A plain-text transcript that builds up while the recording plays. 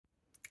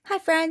Hi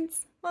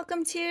friends,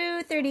 welcome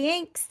to 30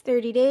 Inks,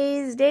 30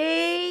 Days,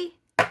 Day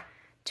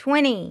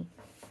 20.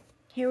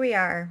 Here we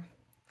are.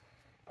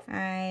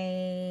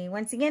 I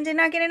once again did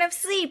not get enough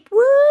sleep.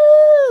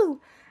 Woo!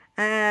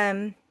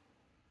 And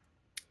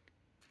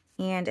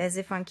as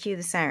if on cue,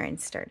 the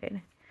sirens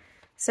started.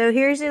 So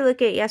here's a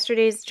look at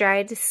yesterday's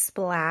dried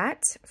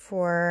splat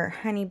for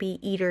Honeybee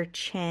Eater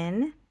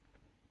Chin.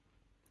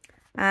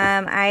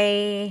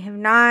 I have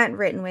not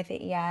written with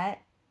it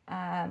yet.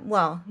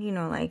 Well, you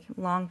know, like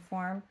long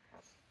form.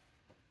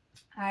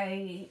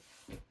 I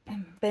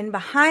have been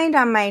behind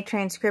on my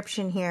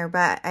transcription here,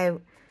 but I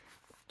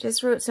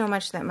just wrote so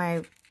much that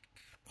my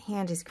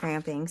hand is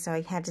cramping, so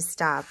I had to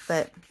stop.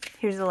 But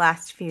here's the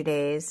last few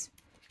days.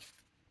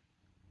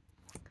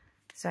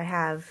 So I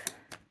have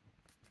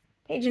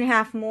a page and a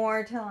half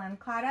more till I'm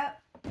caught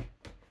up.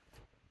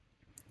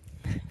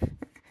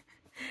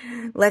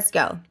 Let's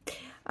go.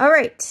 All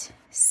right.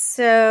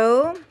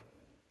 So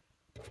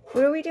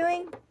what are we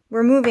doing?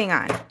 We're moving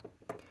on.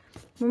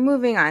 We're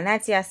moving on.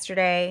 That's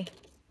yesterday.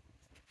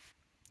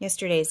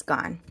 Yesterday's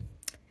gone.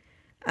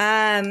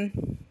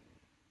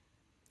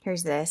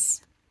 Here's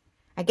this.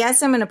 I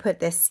guess I'm going to put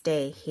this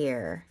stay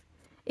here.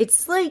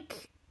 It's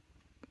like,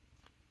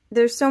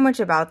 there's so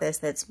much about this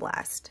that's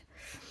blessed.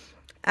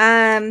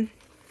 Let's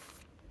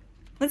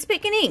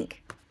pick an ink.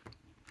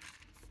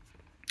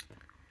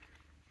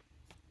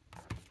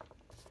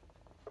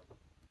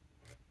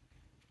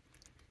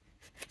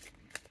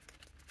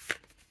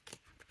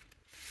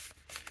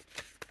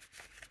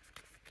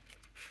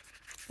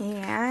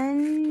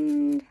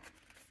 And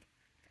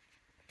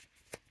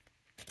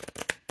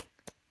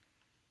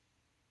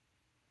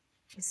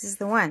this is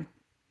the one.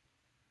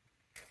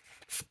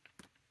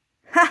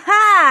 Ha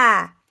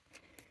ha!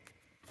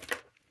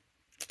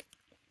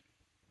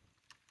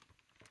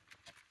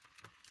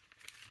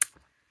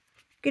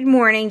 Good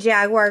morning,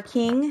 Jaguar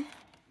King.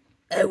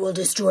 I will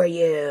destroy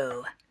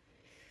you.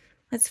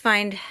 Let's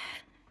find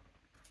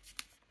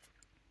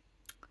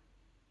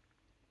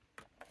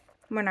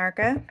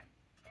Monarca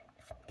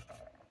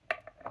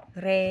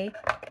Rey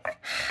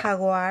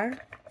Jaguar.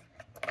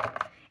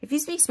 If you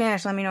speak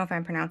Spanish, let me know if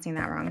I'm pronouncing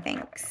that wrong.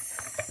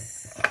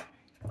 Thanks.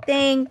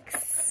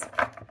 Thanks.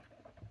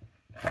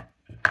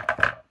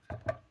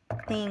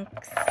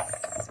 Thanks.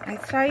 I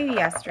saw you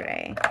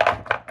yesterday.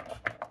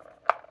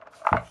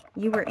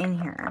 You were in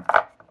here.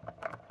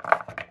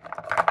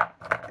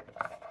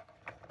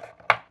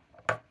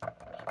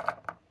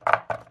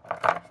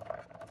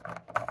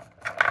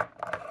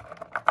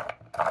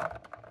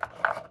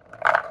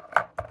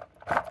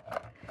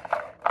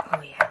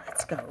 Oh yeah,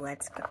 let's go,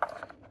 let's go.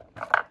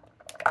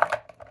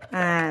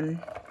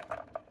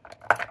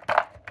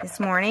 This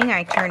morning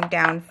I turned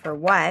down for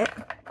what?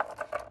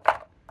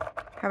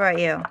 How about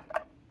you?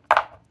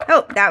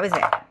 Oh, that was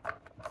it.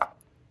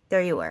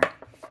 There you were.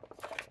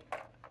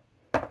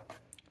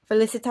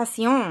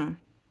 Félicitations.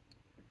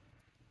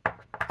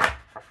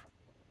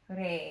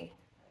 Rey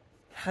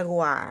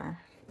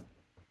Jaguar.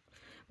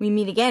 We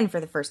meet again for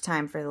the first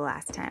time, for the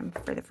last time,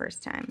 for the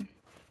first time.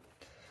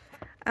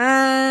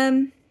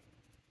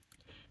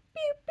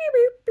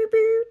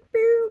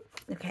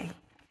 Okay.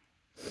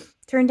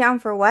 Turn down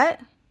for what?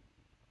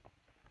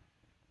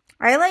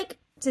 I like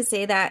to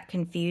say that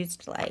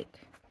confused, like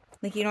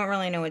you don't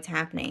really know what's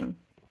happening.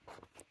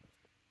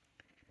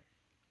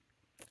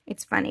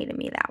 It's funny to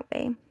me that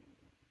way.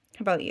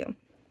 How about you?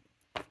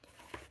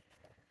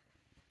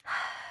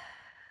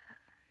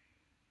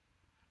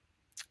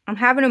 I'm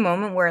having a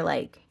moment where,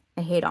 like,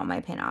 I hate all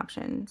my pen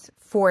options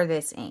for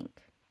this ink.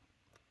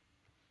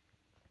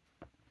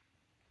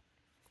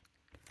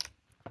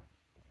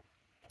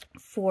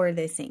 For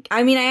this ink.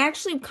 I mean, I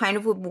actually kind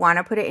of would want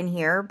to put it in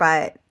here,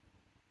 but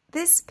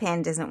this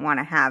pen doesn't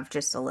want to have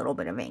just a little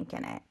bit of ink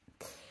in it.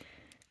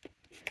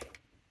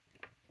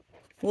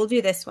 We'll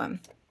do this one.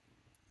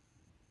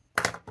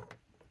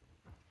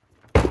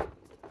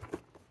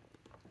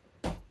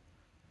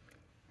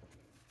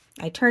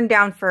 I turned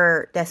down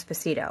for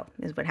Despacito,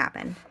 is what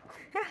happened.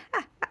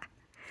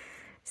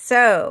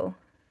 So,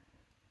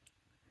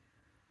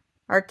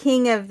 our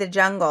king of the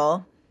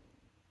jungle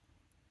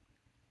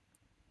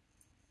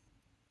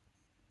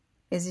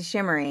is a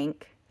shimmer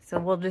ink. So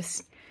we'll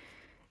just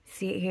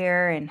sit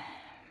here and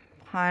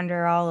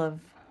ponder all of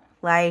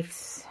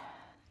life's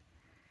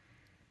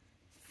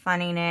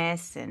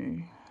funniness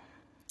and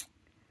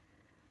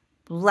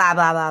blah,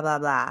 blah, blah, blah,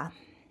 blah.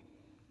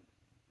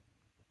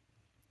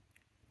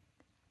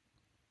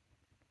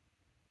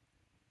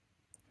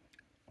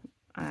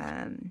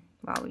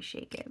 While we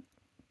shake it.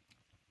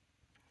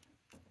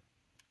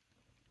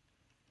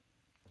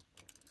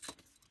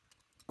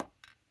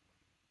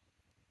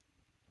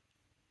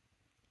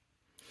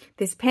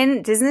 This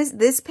pen,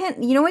 this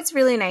pen, you know what's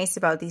really nice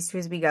about these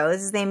TWSBI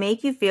Go's is they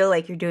make you feel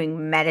like you're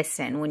doing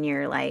medicine when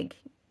you're like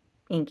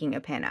inking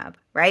a pen up,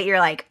 right? You're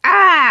like,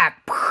 ah!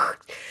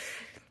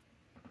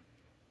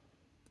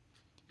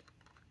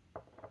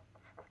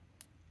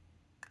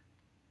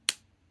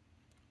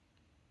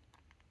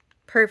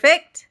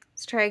 Perfect.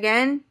 Let's try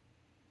again.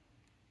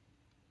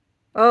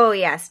 Oh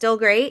yeah, still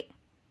great.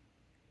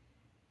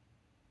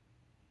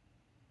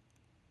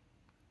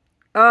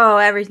 Oh,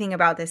 everything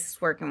about this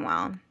is working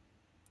well.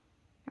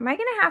 Am I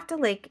gonna have to,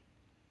 like,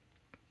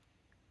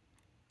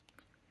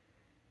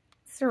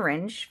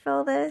 syringe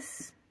fill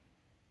this?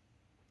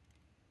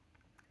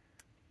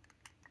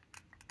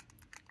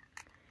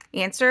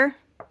 Answer?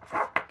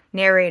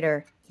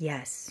 Narrator.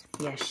 Yes.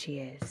 Yes, she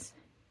is.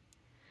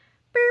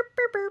 Burp,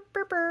 burp, burp,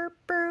 burp, burp,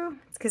 burp.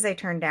 It's because I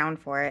turned down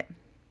for it.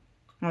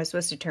 I was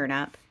supposed to turn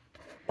up.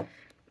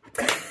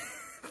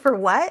 For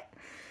what?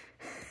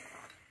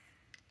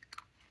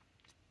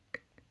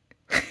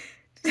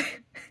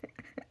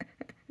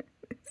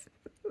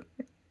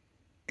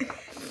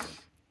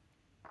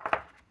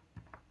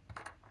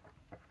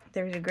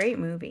 There's a great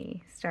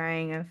movie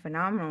starring a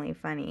phenomenally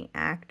funny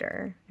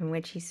actor in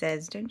which he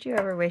says, "Don't you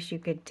ever wish you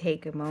could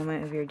take a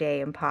moment of your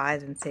day and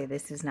pause and say,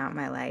 'This is not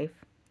my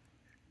life'?"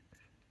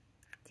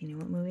 Do you know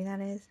what movie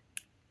that is?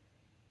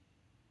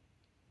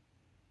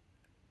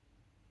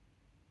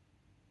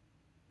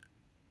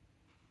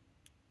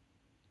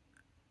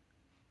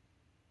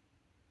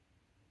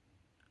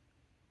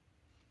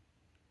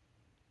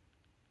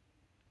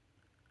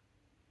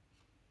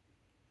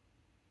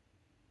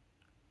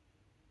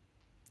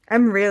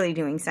 I'm really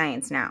doing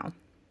science now.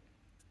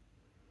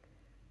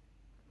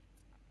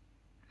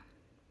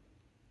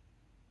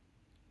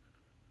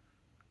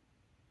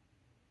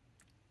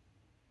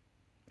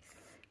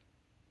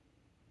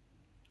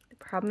 The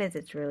problem is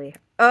it's really...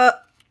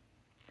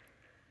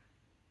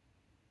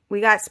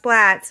 we got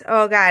splats.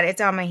 Oh, God, it's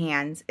on my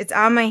hands. It's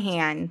on my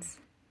hands.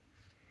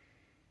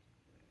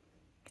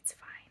 It's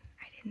fine.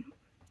 I didn't...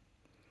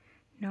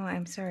 No,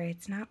 I'm sorry.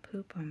 It's not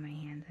poop on my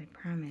hands. I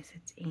promise.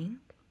 It's ink.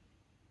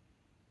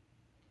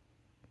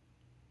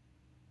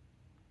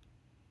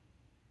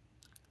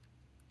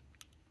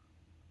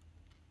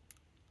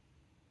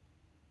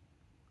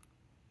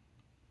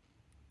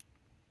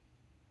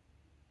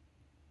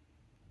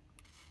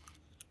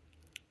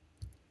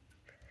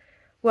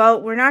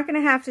 Well, we're not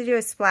going to have to do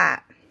a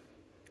splat.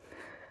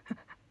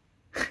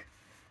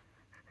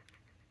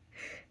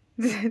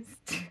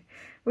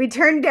 We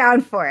turned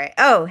down for it.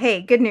 Oh,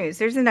 hey, good news.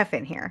 There's enough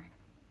in here.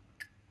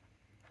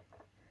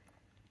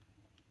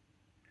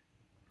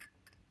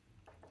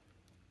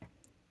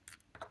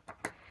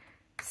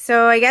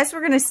 So I guess we're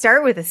going to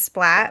start with a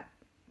splat.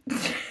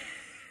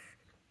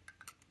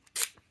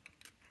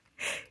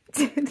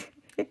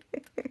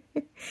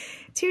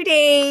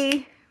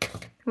 Today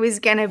was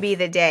going to be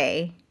the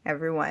day,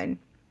 everyone.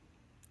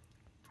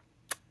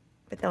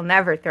 But they'll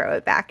never throw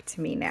it back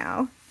to me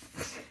now.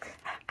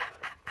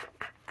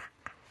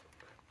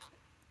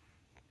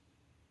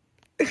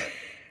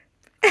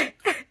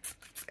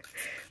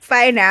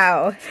 By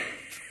now.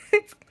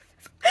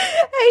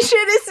 I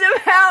should have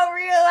somehow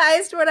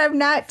realized what I'm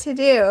not to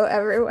do,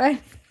 everyone.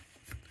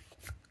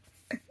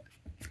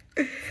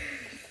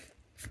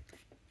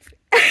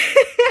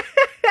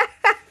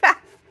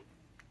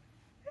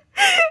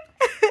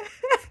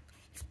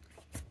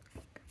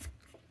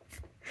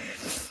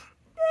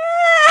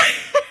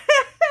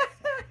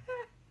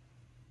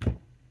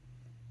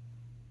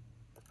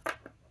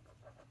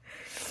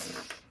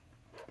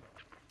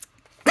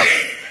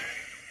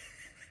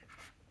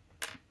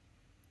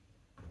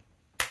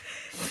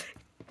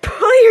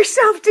 Pull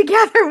yourself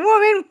together,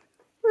 woman.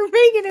 We're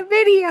making a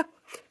video.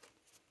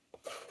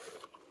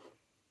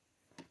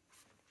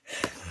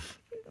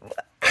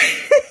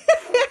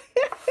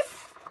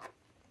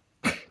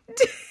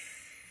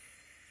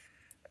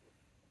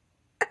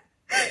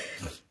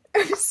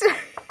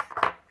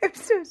 I'm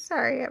so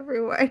sorry,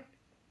 everyone.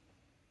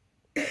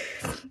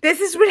 This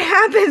is what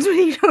happens when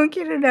you don't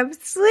get enough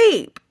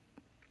sleep.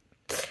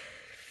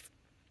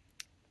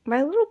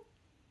 My little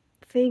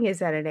thing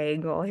is at an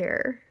angle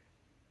here.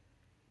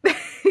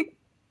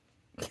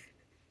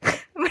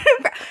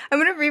 I'm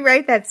gonna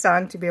rewrite that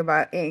song to be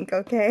about ink,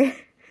 okay?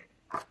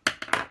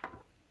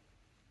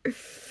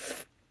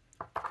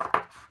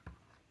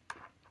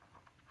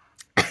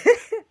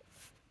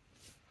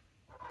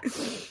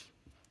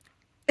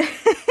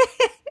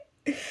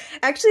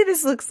 Actually,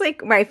 this looks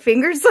like my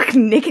fingers look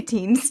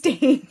nicotine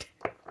stained.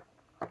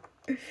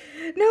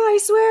 No, I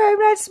swear I'm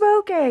not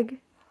smoking.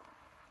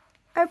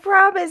 I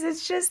promise,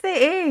 it's just the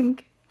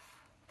ink.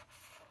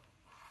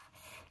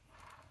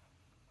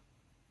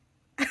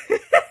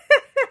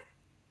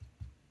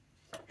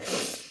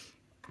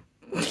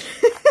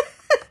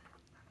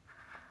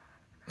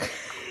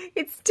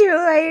 It's too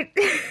late.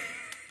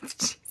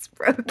 She's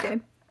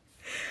broken.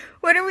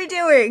 What are we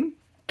doing?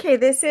 Okay,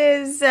 this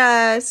is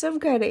some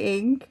kind of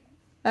ink.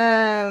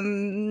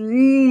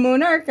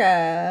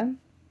 Monarca.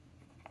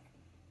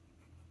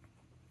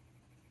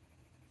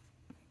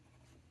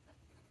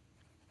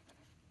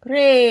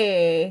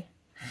 Rey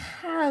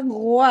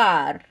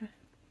Jaguar.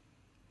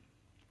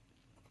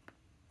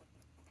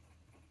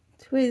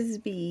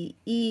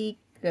 TWSBI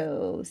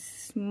Go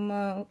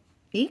Smoke.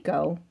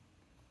 Eco?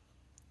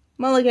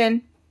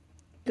 Mulligan.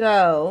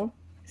 Go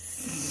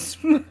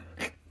Smoke.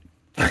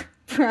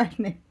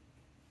 Brightness.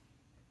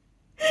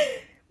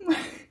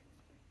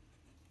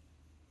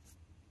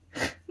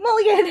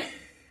 Mulligan.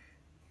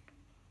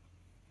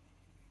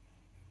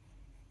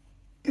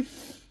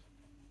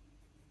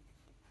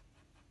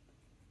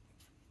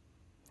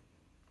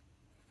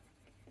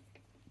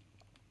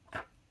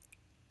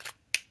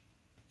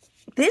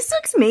 This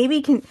looks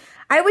maybe,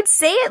 I would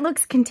say it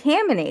looks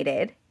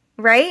contaminated,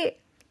 right?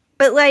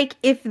 But like,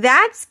 if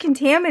that's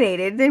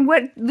contaminated, then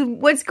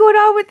what's going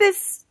on with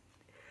this?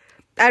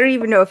 I don't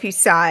even know if you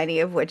saw any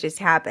of what just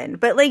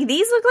happened, but like,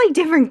 these look like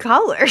different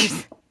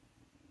colors.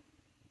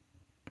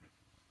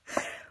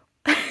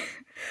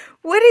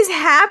 What is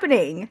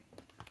happening?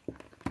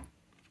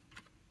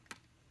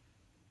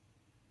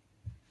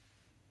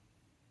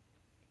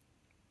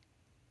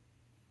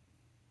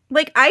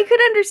 Like, I could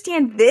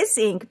understand this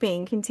ink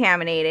being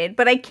contaminated,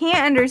 but I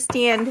can't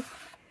understand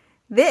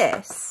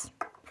this.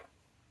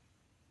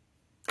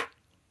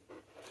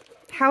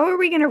 How are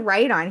we going to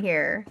write on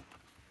here?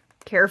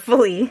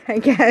 Carefully, I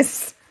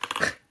guess.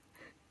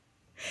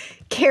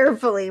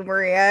 Carefully,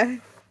 Maria.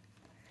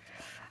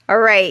 All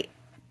right,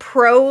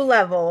 pro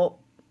level.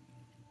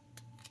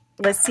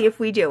 Let's see if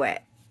we do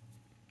it.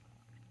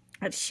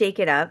 Let's shake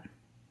it up.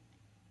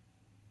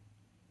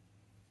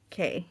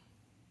 Okay.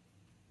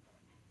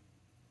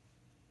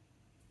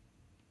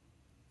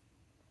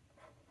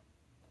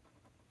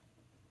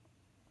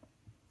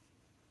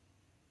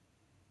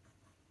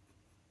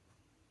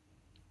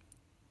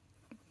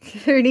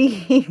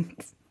 $30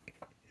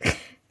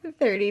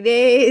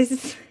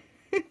 days.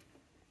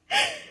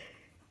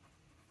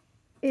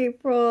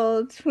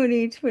 April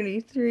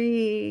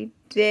 2023,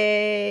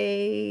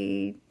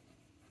 day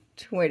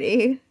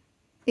 20.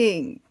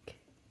 Ink.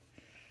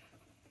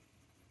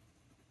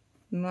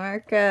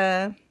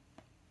 Monarca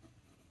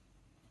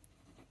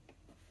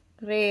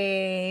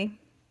Rey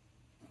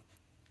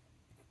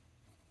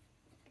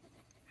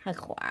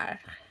Jaguar.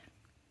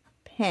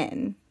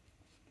 Pen.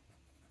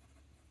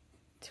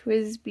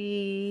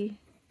 TWSBI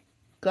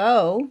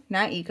Go,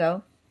 not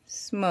Eco,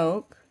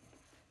 Smoke,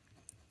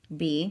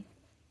 B.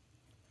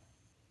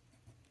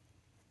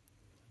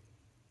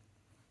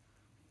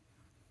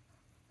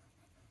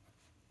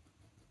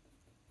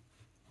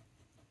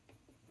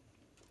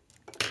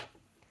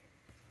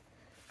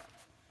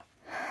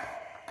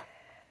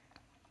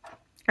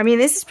 I mean,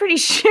 this is pretty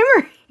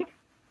shimmery.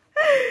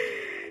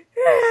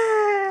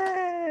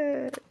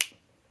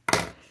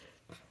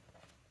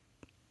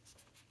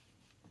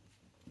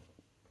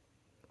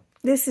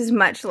 This is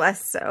much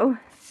less so.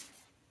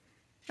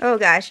 Oh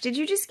gosh, did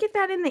you just get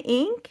that in the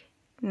ink?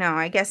 No,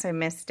 I guess I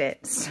missed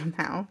it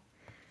somehow.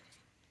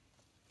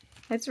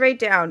 Let's write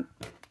down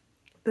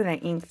that I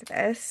inked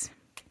this.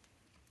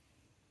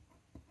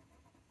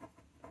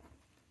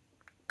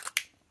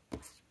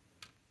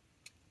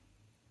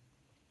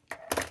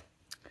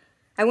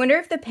 I wonder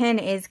if the pen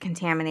is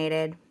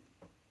contaminated.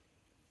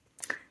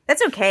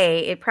 That's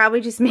okay. It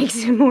probably just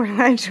makes it more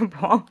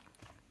legible.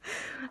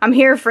 I'm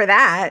here for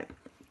that.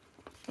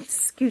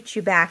 Scoot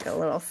you back a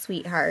little,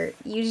 sweetheart.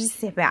 You just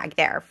sit back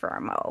there for a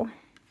mo.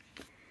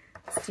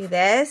 Let's do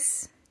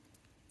this.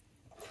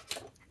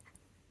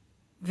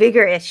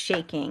 Vigorous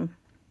shaking.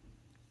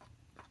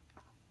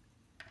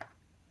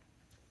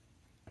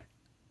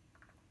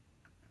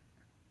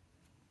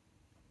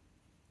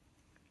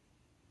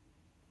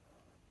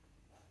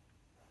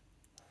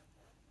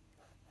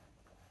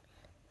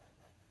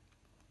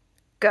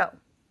 Go.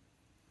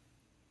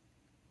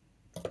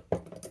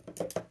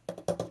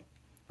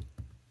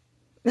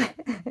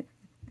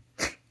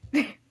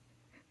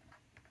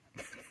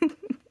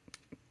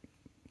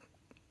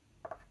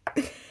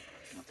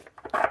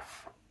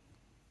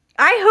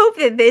 I hope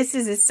that this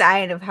is a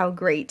sign of how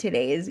great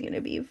today is going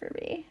to be for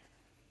me.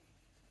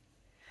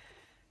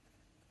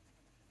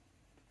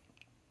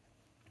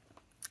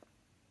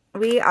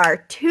 We are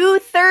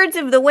 2/3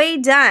 of the way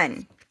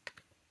done.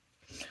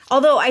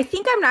 Although I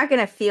think I'm not going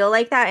to feel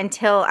like that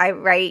until I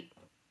write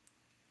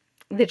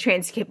the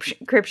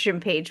transcription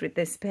page with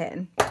this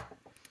pen.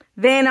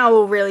 Then I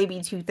will really be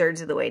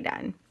 2/3 of the way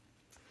done.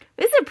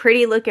 This is a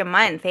pretty looking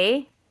month,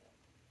 eh?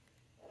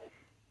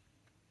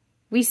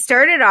 We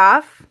started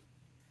off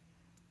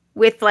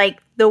with like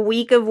the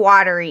week of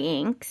watery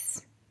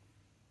inks.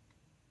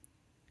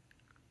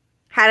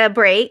 Had a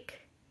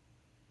break.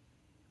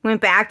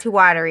 Went back to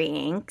watery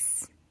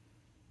inks.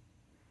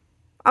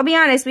 I'll be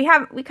honest, we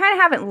kind of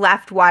haven't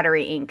left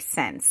watery inks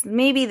since.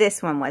 Maybe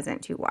this one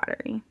wasn't too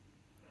watery.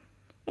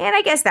 And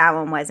I guess that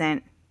one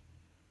wasn't.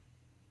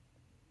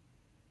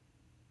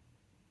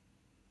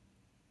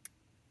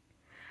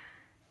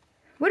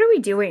 What are we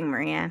doing,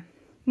 Maria?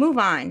 Move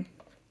on.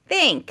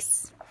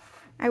 Thanks.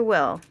 I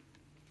will.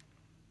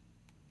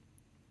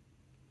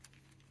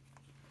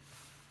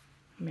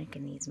 I'm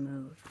making these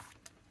move.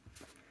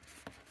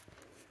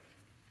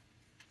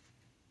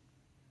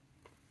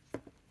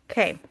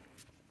 Okay.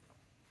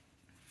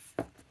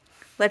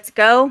 Let's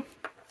go.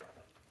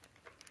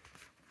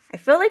 I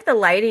feel like the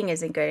lighting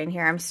isn't good in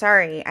here. I'm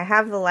sorry. I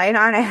have the light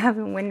on. I have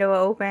the window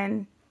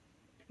open.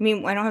 I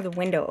mean, I don't have the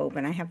window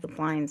open. I have the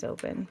blinds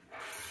open.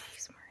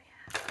 Jeez,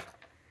 Maria.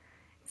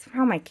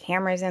 Somehow my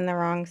camera's in the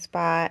wrong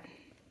spot.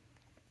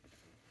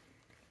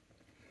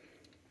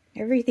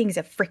 Everything's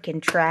a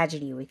freaking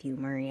tragedy with you,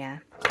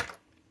 Maria.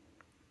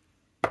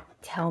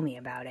 Tell me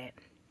about it.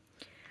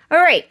 All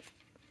right.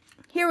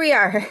 Here we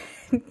are.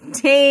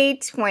 Day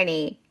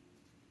 20.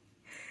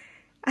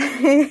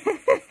 Keep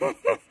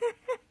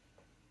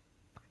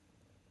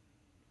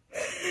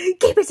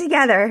it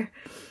together.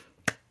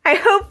 I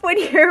hope when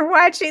you're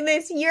watching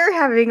this, you're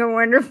having a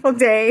wonderful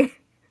day.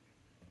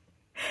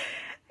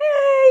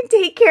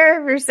 Take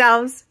care of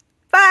yourselves.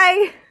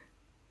 Bye.